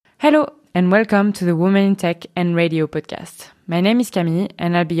Hello, and welcome to the Women in Tech and Radio podcast. My name is Camille,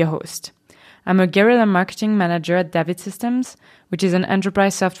 and I'll be your host. I'm a guerrilla marketing manager at David Systems, which is an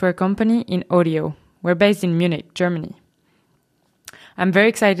enterprise software company in audio. We're based in Munich, Germany. I'm very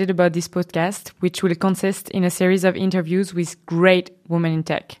excited about this podcast, which will consist in a series of interviews with great women in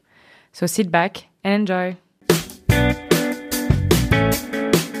tech. So sit back and enjoy.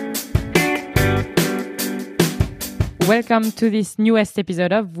 Welcome to this newest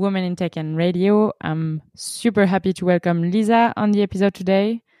episode of Women in Tech and Radio. I'm super happy to welcome Lisa on the episode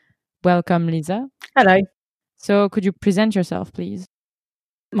today. Welcome, Lisa. Hello. So could you present yourself, please?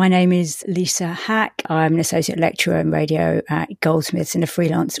 My name is Lisa Hack. I'm an associate lecturer in radio at Goldsmiths and a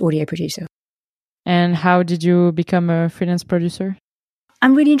freelance audio producer. And how did you become a freelance producer?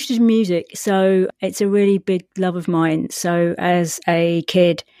 I'm really interested in music, so it's a really big love of mine. So as a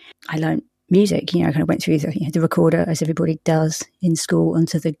kid, I learned music. I kind of went through the recorder, as everybody does in school,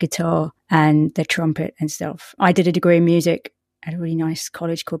 onto the guitar and the trumpet and stuff. I did a degree in music at a really nice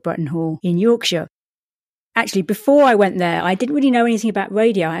college called Bretton Hall in Yorkshire. Actually, before I went there, I didn't really know anything about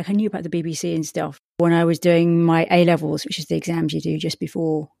radio. I knew about the BBC and stuff. When I was doing my A-levels, which is the exams you do just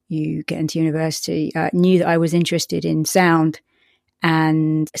before you get into university, I knew that I was interested in sound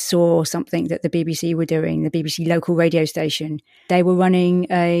and saw something that the BBC were doing, the BBC local radio station. They were running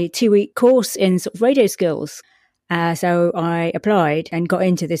a 2-week course in sort of radio skills. So I applied and got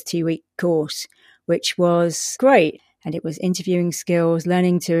into this 2-week course, which was great. And it was interviewing skills,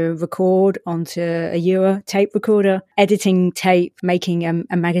 learning to record onto a Euro tape recorder, editing tape, making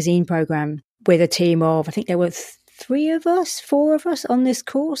a magazine program with a team of, I think there were 4 of us on this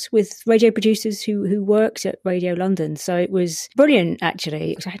course with radio producers who worked at Radio London. So it was brilliant, actually,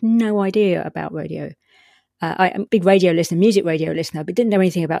 because I had no idea about radio. I'm a big radio listener, music radio listener, but didn't know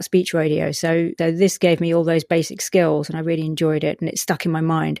anything about speech radio. So this gave me all those basic skills and I really enjoyed it and it stuck in my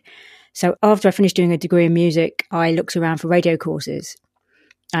mind. So after I finished doing a degree in music, I looked around for radio courses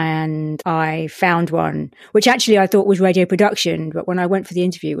and I found one, which actually I thought was radio production. But when I went for the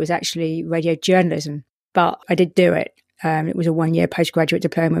interview, it was actually radio journalism. But I did do it. It was a 1-year postgraduate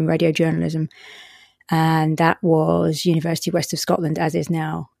diploma in radio journalism. And that was University West of Scotland, as is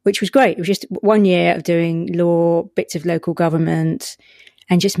now, which was great. It was just 1 year of doing law, bits of local government,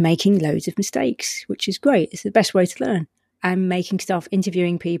 and just making loads of mistakes, which is great. It's the best way to learn. And making stuff,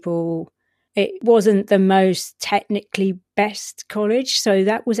 interviewing people. It wasn't the most technically best college, so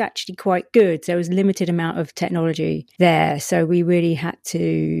that was actually quite good. There was a limited amount of technology there, so we really had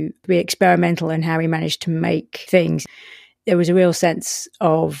to be experimental in how we managed to make things. There was a real sense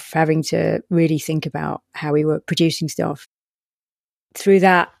of having to really think about how we were producing stuff. Through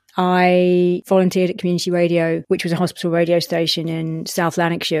that, I volunteered at Community Radio, which was a hospital radio station in South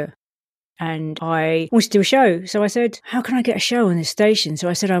Lanarkshire. And I wanted to do a show. So I said, how can I get a show on this station? So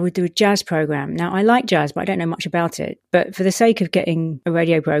I said I would do a jazz program. Now, I like jazz, but I don't know much about it. But for the sake of getting a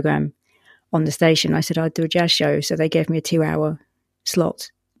radio program on the station, I said I'd do a jazz show. So they gave me a 2-hour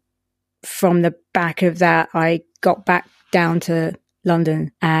slot. From the back of that, I got back down to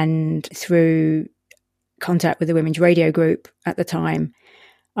London and through contact with the Women's Radio Group at the time,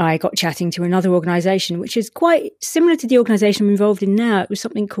 I got chatting to another organisation, which is quite similar to the organisation I'm involved in now. It was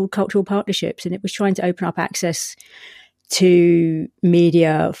something called Cultural Partnerships, and it was trying to open up access to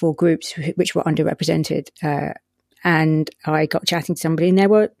media for groups which were underrepresented. And I got chatting to somebody, and they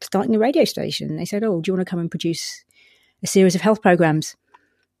were starting a radio station. They said, oh, do you want to come and produce a series of health programmes?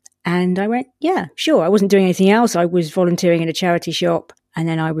 And I went, yeah, sure. I wasn't doing anything else. I was volunteering in a charity shop, and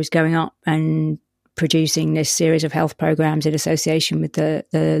then I was going up and producing this series of health programs in association with the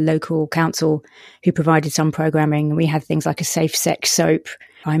local council who provided some programming. We had things like a safe sex soap.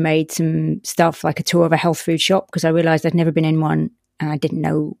 I made some stuff like a tour of a health food shop because I realised I'd never been in one and I didn't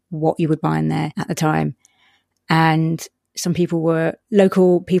know what you would buy in there at the time. And some people were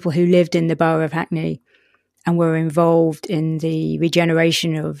local people who lived in the borough of Hackney and were involved in the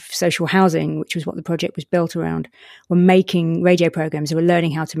regeneration of social housing, which was what the project was built around, were making radio programs. They were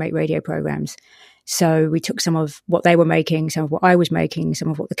learning how to make radio programs. So we took some of what they were making, some of what I was making, some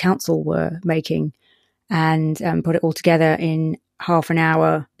of what the council were making, and put it all together in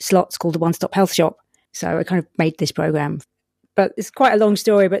half-an-hour slots called the One-Stop Health Shop. So I kind of made this program. But it's quite a long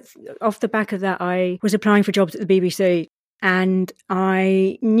story. But off the back of that, I was applying for jobs at the BBC. And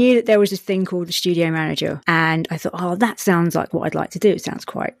I knew that there was this thing called the studio manager. And I thought, oh, that sounds like what I'd like to do. It sounds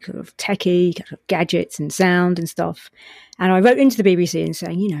quite sort of techie, kind of gadgets and sound and stuff. And I wrote into the BBC and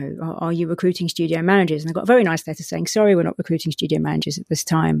saying, are you recruiting studio managers? And I got a very nice letter saying, sorry, we're not recruiting studio managers at this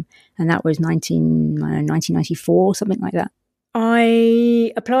time. And that was 1994, something like that.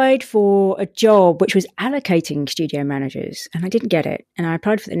 I applied for a job which was allocating studio managers and I didn't get it. And I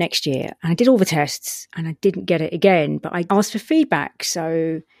applied for the next year and I did all the tests and I didn't get it again. But I asked for feedback.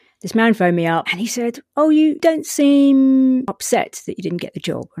 So this man phoned me up and he said, "Oh, you don't seem upset that you didn't get the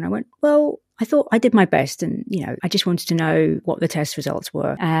job." And I went, "Well, I thought I did my best. And, I just wanted to know what the test results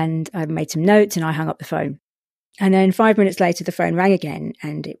were." And I made some notes and I hung up the phone. And then 5 minutes later, the phone rang again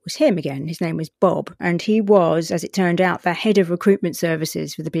and it was him again. His name was Bob. And he was, as it turned out, the head of recruitment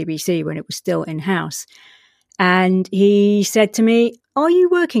services for the BBC when it was still in-house. And he said to me, "Are you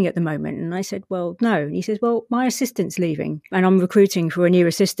working at the moment?" And I said, "Well, no." And he says, "Well, my assistant's leaving and I'm recruiting for a new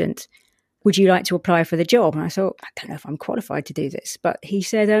assistant. Would you like to apply for the job?" And I thought, I don't know if I'm qualified to do this. But he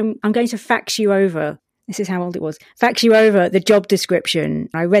said, "I'm going to fax you over." This is how old it was. "Fax you over the job description."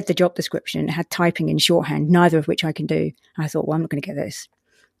 I read the job description. It had typing in shorthand, neither of which I can do. And I thought, well, I'm not going to get this.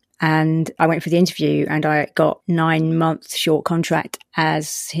 And I went for the interview and I got 9 month short contract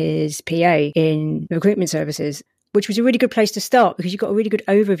as his PA in recruitment services, which was a really good place to start because you got a really good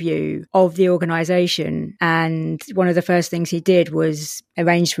overview of the organisation. And one of the first things he did was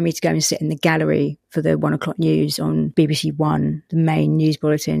arrange for me to go and sit in the gallery for the 1:00 news on BBC One, the main news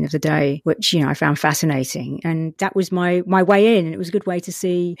bulletin of the day, which, I found fascinating. And that was my way in. And it was a good way to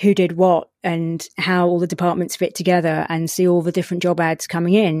see who did what and how all the departments fit together and see all the different job ads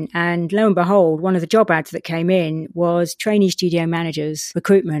coming in. And lo and behold, one of the job ads that came in was trainee studio managers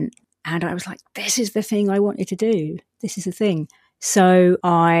recruitment. And I was like, this is the thing I wanted to do. This is the thing. So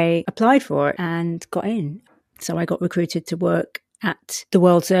I applied for it and got in. So I got recruited to work at the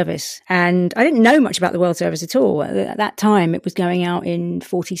World Service. And I didn't know much about the World Service at all. At that time, it was going out in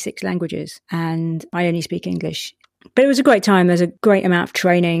 46 languages and I only speak English. But it was a great time. There's a great amount of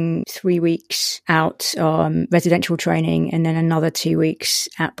training, 3 weeks out, residential training, and then another 2 weeks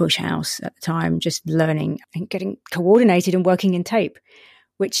at Bush House at the time, just learning and getting coordinated and working in tape,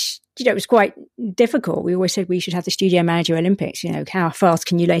 which, was quite difficult. We always said we should have the Studio Manager Olympics. How fast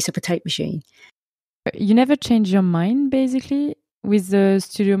can you lace up a tape machine? You never changed your mind, basically, with the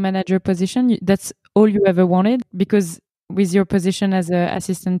studio manager position? That's all you ever wanted? Because with your position as an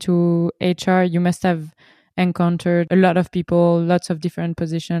assistant to HR, you must have encountered a lot of people, lots of different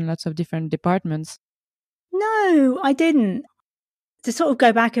positions, lots of different departments. No, I didn't. To sort of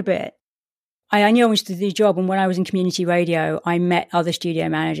go back a bit, I knew I wanted to do the job. And when I was in community radio, I met other studio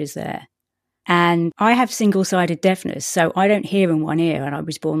managers there. And I have single-sided deafness, so I don't hear in one ear, and I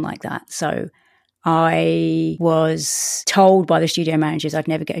was born like that. So I was told by the studio managers I'd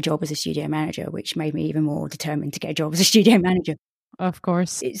never get a job as a studio manager, which made me even more determined to get a job as a studio manager. Of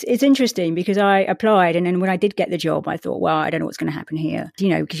course. It's interesting because I applied, and then when I did get the job, I thought, well, I don't know what's going to happen here,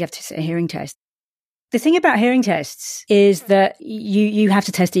 because you have to sit a hearing test. The thing about hearing tests is that you have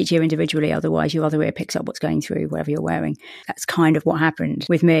to test each ear individually, otherwise your other ear picks up what's going through, whatever you're wearing. That's kind of what happened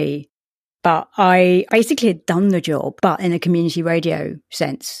with me. But I basically had done the job, but in a community radio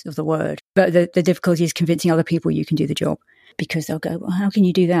sense of the word. But the difficulty is convincing other people you can do the job, because they'll go, well, how can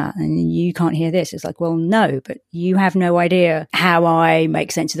you do that? And you can't hear this. It's like, well, no, but you have no idea how I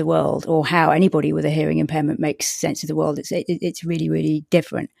make sense of the world or how anybody with a hearing impairment makes sense of the world. It's really, really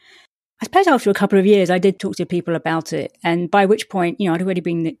different. I suppose after a couple of years, I did talk to people about it. And by which point, I'd already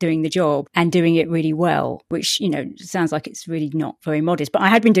been doing the job and doing it really well, which, sounds like it's really not very modest, but I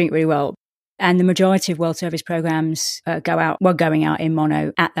had been doing it really well. And the majority of World Service programs were going out in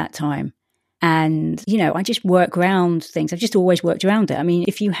mono at that time. And, I just work around things. I've just always worked around it. I mean,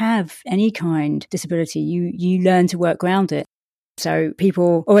 if you have any kind of disability, you learn to work around it. So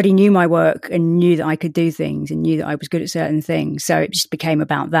people already knew my work and knew that I could do things and knew that I was good at certain things. So it just became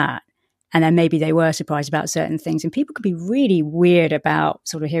about that. And then maybe they were surprised about certain things. And people could be really weird about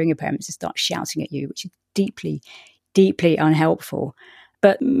sort of hearing impairments and start shouting at you, which is deeply, deeply unhelpful.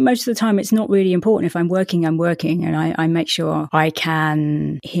 But most of the time, it's not really important. If I'm working, I'm working, and I make sure I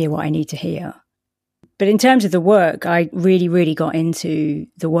can hear what I need to hear. But in terms of the work, I really, really got into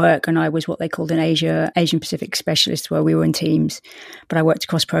the work, and I was what they called an Asian Pacific specialist, where we were in teams. But I worked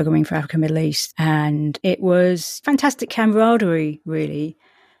across programming for Africa, Middle East, and it was fantastic camaraderie, really.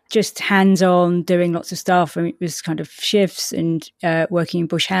 Just hands-on, doing lots of stuff. And it was kind of shifts and working in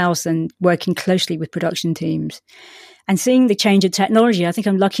Bush House and working closely with production teams. And seeing the change of technology, I think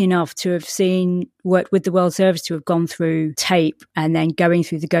I'm lucky enough to have worked with the World Service, to have gone through tape and then going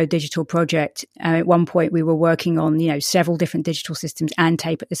through the Go Digital project. At one point, we were working on, several different digital systems and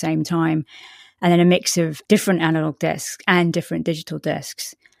tape at the same time, and then a mix of different analog desks and different digital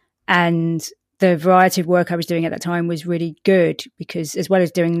desks. And the variety of work I was doing at that time was really good because, as well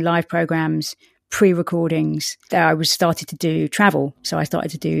as doing live programs, pre-recordings that I was started to do travel. So I started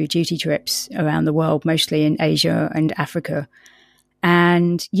to do duty trips around the world, mostly in Asia and Africa,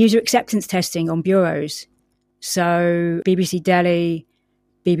 and user acceptance testing on bureaus. So BBC Delhi,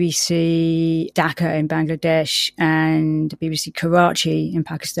 BBC Dhaka in Bangladesh, and BBC Karachi in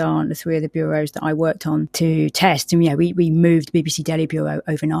Pakistan, the three of the bureaus that I worked on to test. And, we moved BBC Delhi bureau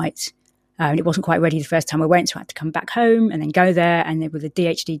overnight. And it wasn't quite ready the first time I went, so I had to come back home and then go there, and there were the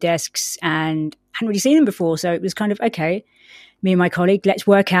DHD desks, and I hadn't really seen them before. So it was kind of, okay, me and my colleague, let's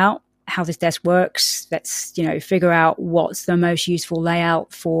work out how this desk works. Let's, figure out what's the most useful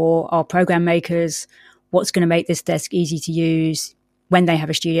layout for our program makers, what's going to make this desk easy to use when they have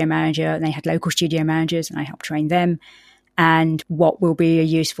a studio manager, and they had local studio managers, and I helped train them, and what will be a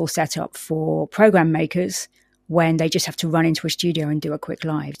useful setup for program makers when they just have to run into a studio and do a quick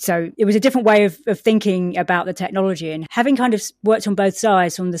live. So it was a different way of thinking about the technology, and having kind of worked on both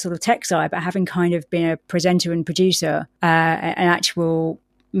sides, on the sort of tech side, but having kind of been a presenter and producer, an actual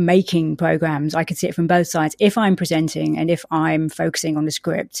making programs, I could see it from both sides. If I'm presenting and if I'm focusing on the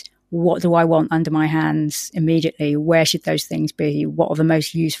script, what do I want under my hands immediately? Where should those things be? What are the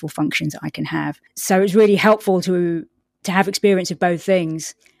most useful functions I can have? So it's really helpful to have experience of both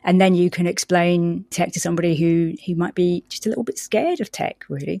things. And then you can explain tech to somebody who might be just a little bit scared of tech,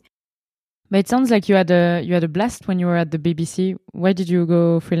 really. But it sounds like you had a blast when you were at the BBC. Why did you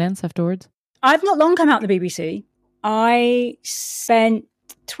go freelance afterwards? I've not long come out of the BBC. I spent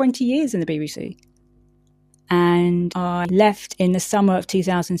 20 years in the BBC. And I left in the summer of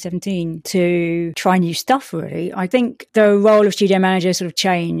 2017 to try new stuff, really. I think the role of studio manager sort of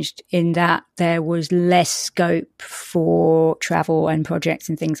changed in that there was less scope for travel and projects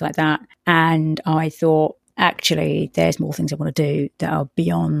and things like that. And I thought, actually, there's more things I want to do that are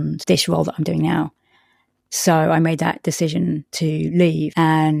beyond this role that I'm doing now. So I made that decision to leave,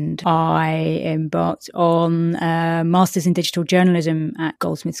 and I embarked on a master's in digital journalism at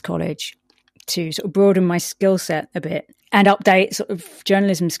Goldsmiths College to sort of broaden my skill set a bit and update sort of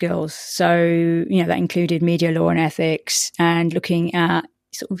journalism skills. So, that included media law and ethics, and looking at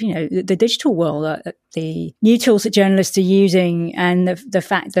sort of, the digital world, the new tools that journalists are using, and the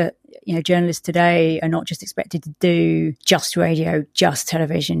fact that, journalists today are not just expected to do just radio, just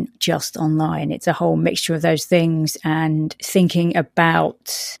television, just online. It's a whole mixture of those things, and thinking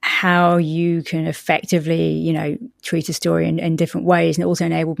about how you can effectively, treat a story in different ways. And it also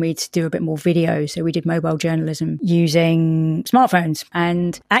enabled me to do a bit more video. So we did mobile journalism using smartphones.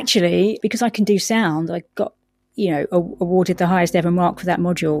 And actually, because I can do sound, I got awarded the highest ever mark for that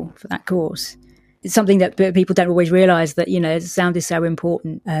module, for that course. It's something that people don't always realize, that, sound is so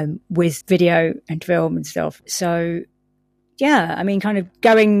important with video and film and stuff. So, yeah, I mean, kind of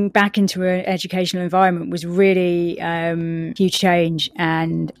going back into an educational environment was really huge change.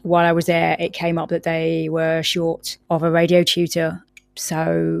 And while I was there, it came up that they were short of a radio tutor.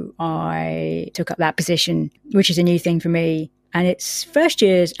 So I took up that position, which is a new thing for me. And it's first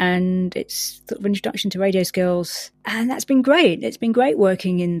years, and it's sort of introduction to radio skills. And that's been great. It's been great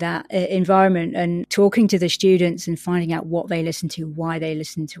working in that environment and talking to the students and finding out what they listen to, why they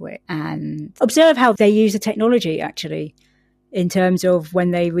listen to it, and observe how they use the technology, actually, in terms of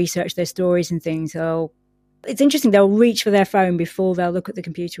when they research their stories and things. It's interesting. They'll reach for their phone before they'll look at the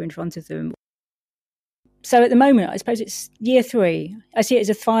computer in front of them. So at the moment, I suppose it's year 3. I see it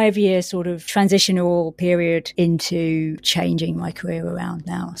as a 5-year sort of transitional period into changing my career around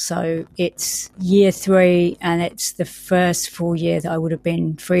now. So it's year 3, and it's the first full year that I would have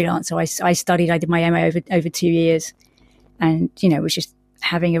been freelance. So I did my MA over 2 years, and, was just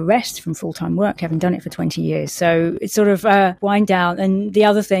having a rest from full-time work, having done it for 20 years. So it's sort of a wind down. And the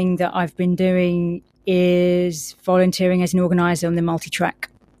other thing that I've been doing is volunteering as an organizer on the Multi-Track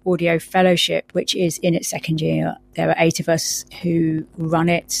Audio Fellowship, which is in its second year. There are 8 of us who run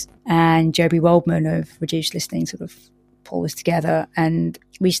it, and Joby Waldman of Reduced Listening sort of pulled us together, and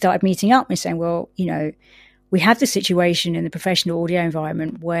we started meeting up and saying, well, we have this situation in the professional audio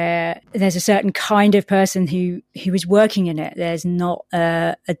environment where there's a certain kind of person who is working in it. There's not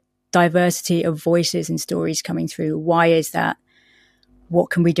a diversity of voices and stories coming through. Why is that?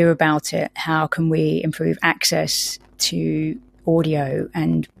 What can we do about it? How can we improve access to audio?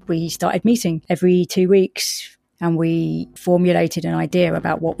 And we started meeting every 2 weeks, and we formulated an idea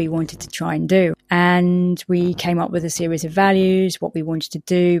about what we wanted to try and do. And we came up with a series of values, what we wanted to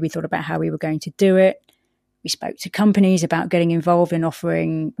do. We thought about how we were going to do it. We spoke to companies about getting involved in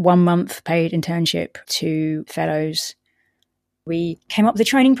offering 1 month paid internship to fellows. We came up with a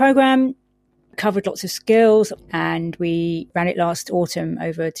training program, covered lots of skills, and we ran it last autumn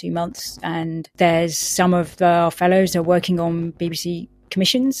over 2 months. And there's some of our fellows are working on BBC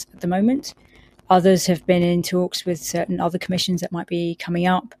commissions at the moment. Others have been in talks with certain other commissions that might be coming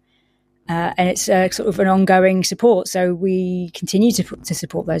up. And it's sort of an ongoing support. So we continue to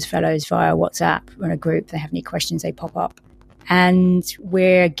support those fellows via WhatsApp in a group. If they have any questions, they pop up. And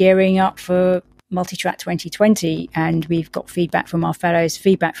we're gearing up for Multitrack 2020. And we've got feedback from our fellows,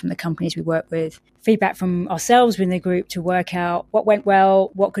 feedback from the companies we work with, feedback from ourselves within the group to work out what went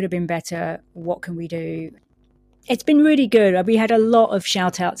well, what could have been better, what can we do. It's been really good. We had a lot of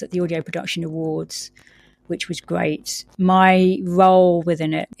shout outs at the Audio Production Awards, which was great. My role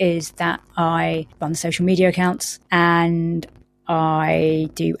within it is that I run the social media accounts and I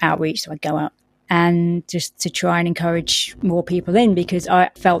do outreach. So I go out and just to try and encourage more people in, because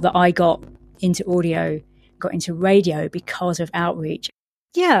I felt that I got into audio, got into radio because of outreach.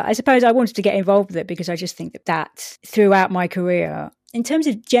 Yeah, I suppose I wanted to get involved with it because I just think that throughout my career, in terms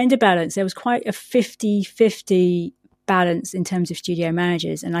of gender balance, there was quite a 50-50 balance in terms of studio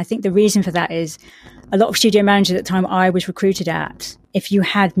managers. And I think the reason for that is a lot of studio managers at the time I was recruited at, if you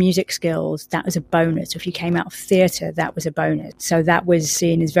had music skills, that was a bonus. If you came out of theatre, that was a bonus. So that was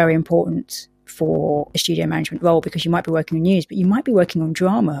seen as very important for a studio management role, because you might be working on news, but you might be working on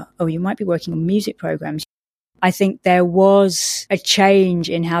drama, or you might be working on music programs. I think there was a change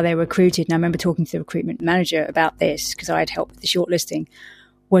in how they were recruited. And I remember talking to the recruitment manager about this, because I had helped with the shortlisting,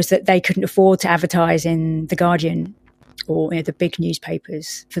 was that they couldn't afford to advertise in The Guardian or the big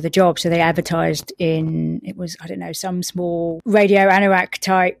newspapers for the job. So they advertised in, it was, I don't know, some small Radio Anorak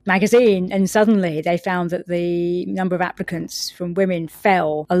type magazine. And suddenly they found that the number of applicants from women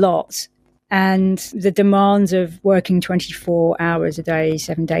fell a lot. And the demands of working 24 hours a day,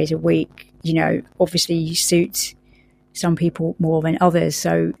 7 days a week, obviously suit some people more than others.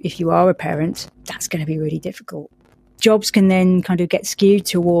 So if you are a parent, that's going to be really difficult. Jobs can then kind of get skewed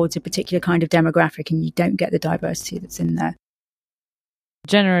towards a particular kind of demographic, and you don't get the diversity that's in there.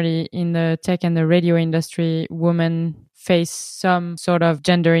 Generally, in the tech and the radio industry, women face some sort of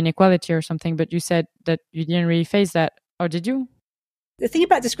gender inequality or something, but you said that you didn't really face that, or did you? The thing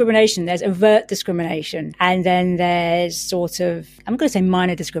about discrimination, there's overt discrimination, and then there's sort of, I'm going to say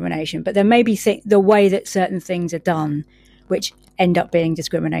minor discrimination, but there may be the way that certain things are done which end up being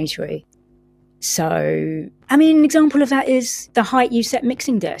discriminatory. So, an example of that is the height you set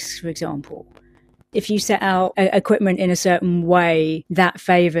mixing desks, for example. If you set out equipment in a certain way, that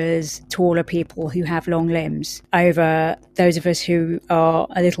favours taller people who have long limbs over those of us who are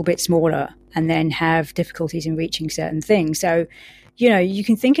a little bit smaller and then have difficulties in reaching certain things. So, you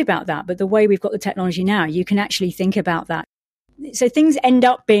can think about that, but the way we've got the technology now, you can actually think about that. So things end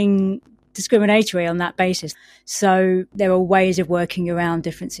up being discriminatory on that basis. So there are ways of working around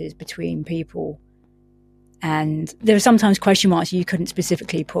differences between people. And there are sometimes question marks. You couldn't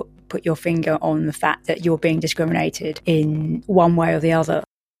specifically put your finger on the fact that you're being discriminated in one way or the other.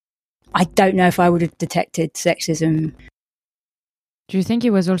 I don't know if I would have detected sexism. Do you think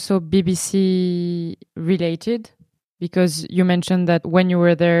it was also BBC related? Because you mentioned that when you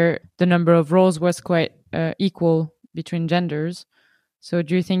were there, the number of roles was quite equal between genders. So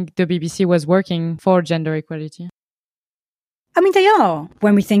do you think the BBC was working for gender equality? They are.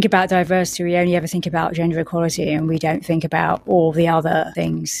 When we think about diversity, we only ever think about gender equality, and we don't think about all the other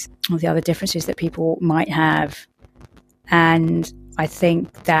things, all the other differences that people might have. And I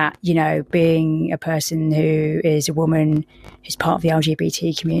think that, being a person who is a woman, who's part of the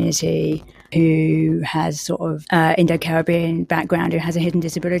LGBT community, who has sort of Indo-Caribbean background, who has a hidden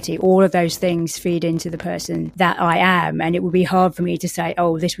disability, all of those things feed into the person that I am. And it would be hard for me to say,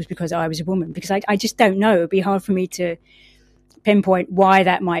 oh, this was because I was a woman, because I just don't know. It would be hard for me to pinpoint why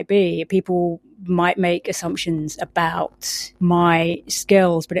that might be. People might make assumptions about my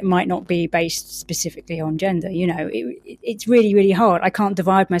skills, but it might not be based specifically on gender. It's really, really hard. I can't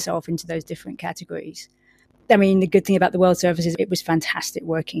divide myself into those different categories. The good thing about the World Service is it was fantastic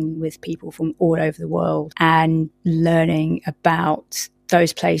working with people from all over the world and learning about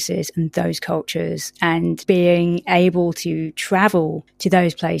those places and those cultures, and being able to travel to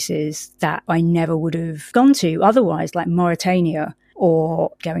those places that I never would have gone to otherwise, like Mauritania,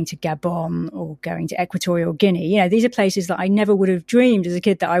 or going to Gabon, or going to Equatorial Guinea. These are places that I never would have dreamed as a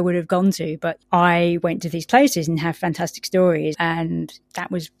kid that I would have gone to, but I went to these places and have fantastic stories, and that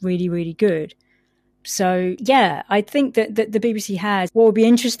was really, really good. So, yeah, I think that the BBC has, what would be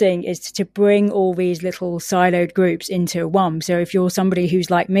interesting is to bring all these little siloed groups into one. So if you're somebody who's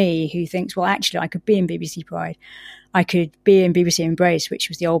like me, who thinks, well, actually, I could be in BBC Pride, I could be in BBC Embrace, which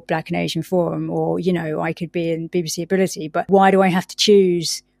was the old Black and Asian Forum, or, I could be in BBC Ability, but why do I have to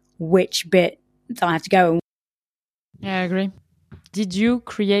choose which bit that I have to go? Yeah, I agree. Did you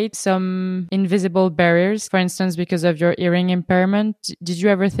create some invisible barriers, for instance, because of your hearing impairment? Did you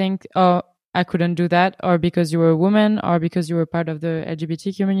ever think, oh, I couldn't do that, or because you were a woman, or because you were part of the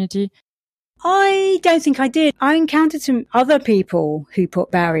LGBT community? I don't think I did. I encountered some other people who put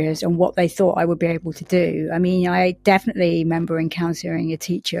barriers on what they thought I would be able to do. I mean, I definitely remember encountering a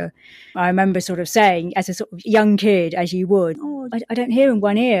teacher. I remember sort of saying, as a sort of young kid, as you would, oh, I don't hear in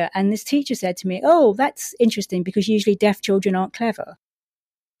one ear. And this teacher said to me, oh, that's interesting because usually deaf children aren't clever.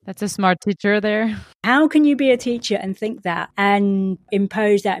 That's a smart teacher there. How can you be a teacher and think that and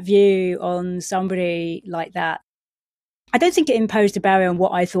impose that view on somebody like that? I don't think it imposed a barrier on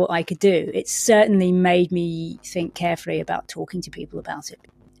what I thought I could do. It certainly made me think carefully about talking to people about it.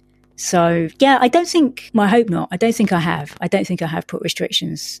 So, yeah, I hope not. I don't think I have. I don't think I have put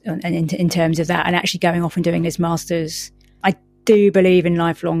restrictions in terms of that. And actually going off and doing this master's, I do believe in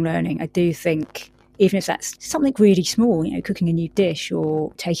lifelong learning. I do think, even if that's something really small, cooking a new dish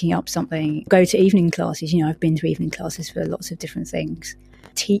or taking up something, go to evening classes. I've been to evening classes for lots of different things.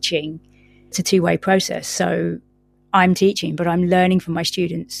 Teaching, it's a two-way process. So I'm teaching, but I'm learning from my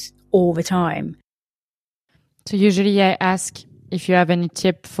students all the time. So usually I ask if you have any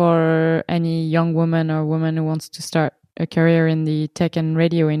tip for any young woman or woman who wants to start a career in the tech and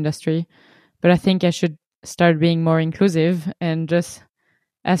radio industry. But I think I should start being more inclusive and just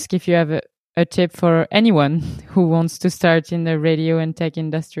ask if you have a tip for anyone who wants to start in the radio and tech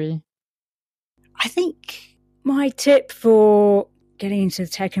industry. I think my tip for getting into the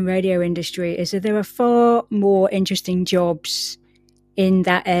tech and radio industry is that there are far more interesting jobs in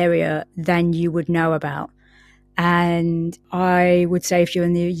that area than you would know about. And I would say if you're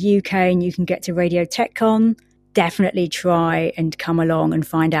in the UK and you can get to Radio TechCon, definitely try and come along and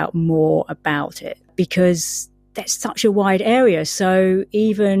find out more about it, because that's such a wide area. So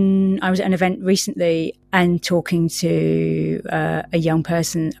even I was at an event recently and talking to a young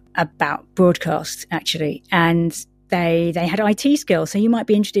person about broadcast, actually, and they had IT skills. So you might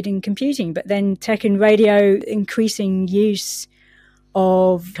be interested in computing, but then tech and radio, increasing use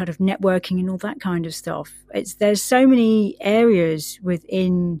of kind of networking and all that kind of stuff. There's so many areas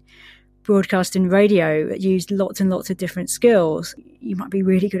within broadcast and radio that use lots and lots of different skills. You might be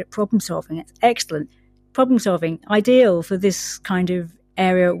really good at problem solving. It's excellent. Problem solving, ideal for this kind of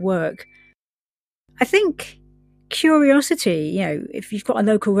area of work. I think curiosity, if you've got a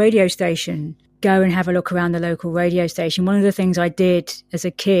local radio station, go and have a look around the local radio station. One of the things I did as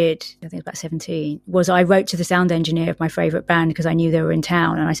a kid, I think about 17, was I wrote to the sound engineer of my favourite band because I knew they were in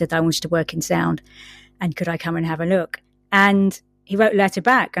town, and I said I wanted to work in sound and could I come and have a look? And he wrote a letter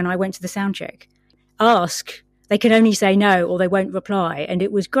back and I went to the sound check. Ask. They can only say no or they won't reply. And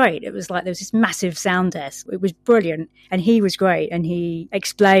it was great. It was like there was this massive sound desk. It was brilliant. And he was great. And he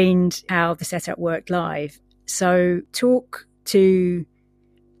explained how the setup worked live. So talk to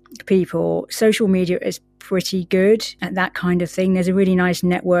people. Social media is pretty good at that kind of thing. There's a really nice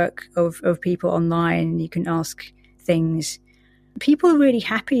network of people online. You can ask things. People are really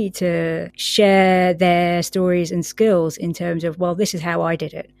happy to share their stories and skills in terms of, well, this is how I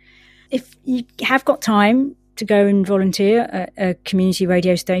did it. If you have got time to go and volunteer at a community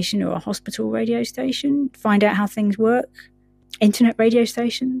radio station or a hospital radio station, find out how things work. Internet radio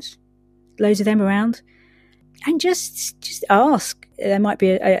stations, loads of them around. And just ask. There might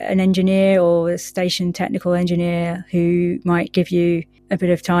be an engineer or a station technical engineer who might give you a bit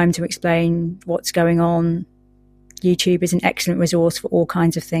of time to explain what's going on. YouTube is an excellent resource for all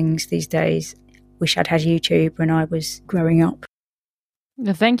kinds of things these days. Wish I'd had YouTube when I was growing up.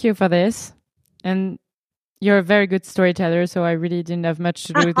 Thank you for this. And you're a very good storyteller, so I really didn't have much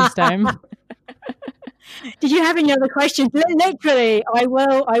to do this time. Did you have any other questions? Literally, I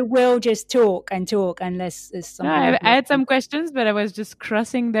will just talk unless there's something. No, I had some questions, but I was just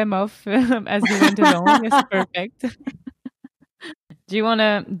crossing them off as you went along. It's perfect. Do you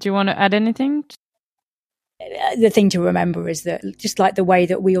wanna add anything? The thing to remember is that just like the way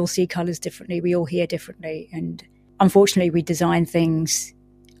that we all see colours differently, we all hear differently, and unfortunately, we design things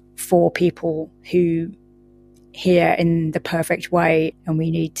for people who hear in the perfect way, and we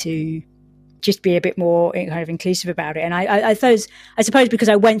need to just be a bit more kind of inclusive about it. And I suppose because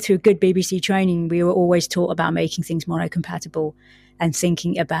I went through good BBC training, we were always taught about making things monocompatible and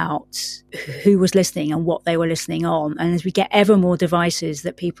thinking about who was listening and what they were listening on. And as we get ever more devices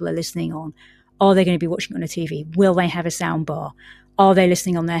that people are listening on, are they going to be watching on a TV? Will they have a sound bar? Are they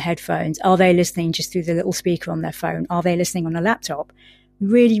listening on their headphones? Are they listening just through the little speaker on their phone? Are they listening on a laptop? We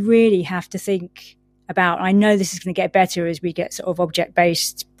really, really have to think about, I know this is going to get better as we get sort of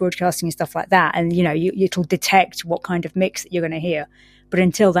object-based broadcasting and stuff like that. And, it'll detect what kind of mix that you're going to hear. But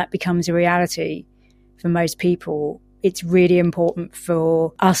until that becomes a reality for most people, it's really important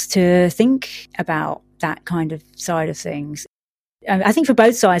for us to think about that kind of side of things. I think for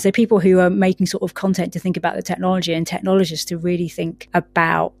both sides, there are people who are making sort of content to think about the technology and technologists to really think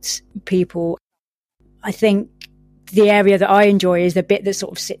about people. I think the area that I enjoy is the bit that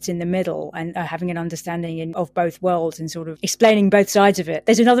sort of sits in the middle and having an understanding of both worlds and sort of explaining both sides of it.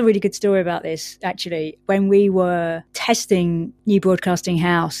 There's another really good story about this, actually. When we were testing New Broadcasting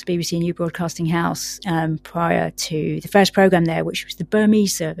House, BBC New Broadcasting House, prior to the first programme there, which was the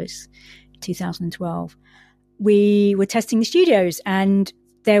Burmese service, 2012, we were testing the studios and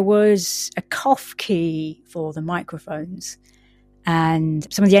there was a cough key for the microphones.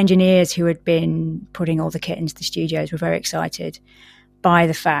 And some of the engineers who had been putting all the kit into the studios were very excited by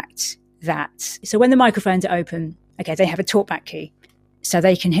the fact that, so when the microphones are open, okay, they have a talkback key. So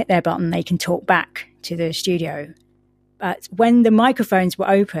they can hit their button, they can talk back to the studio. But when the microphones were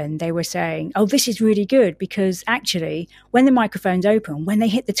open, they were saying, oh, this is really good because actually when the microphone's open, when they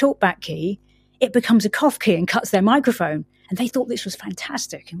hit the talkback key, it becomes a cough key and cuts their microphone. And they thought this was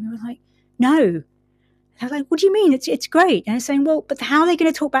fantastic. And we were like, no. I was like, what do you mean? It's great. And I was saying, well, but how are they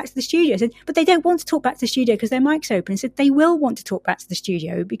going to talk back to the studio? I said, but they don't want to talk back to the studio because their mic's open. I said, they will want to talk back to the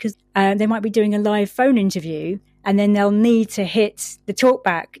studio because they might be doing a live phone interview and then they'll need to hit the talk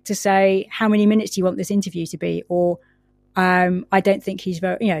back to say, how many minutes do you want this interview to be? Or, I don't think he's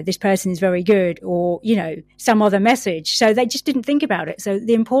very, this person is very good, or, some other message. So they just didn't think about it. So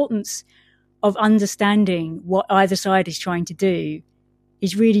the importance of understanding what either side is trying to do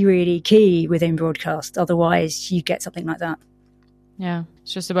is really, really key within broadcast. Otherwise, you get something like that. Yeah,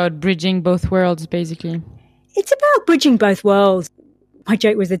 it's just about bridging both worlds, basically. It's about bridging both worlds. My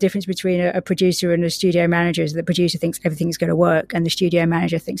joke was the difference between a producer and a studio manager is that the producer thinks everything's going to work and the studio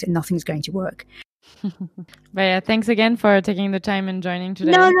manager thinks that nothing's going to work. But yeah, thanks again for taking the time and joining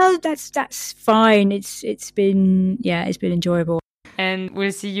today. No, that's fine. It's been enjoyable. And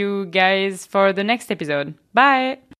we'll see you guys for the next episode. Bye!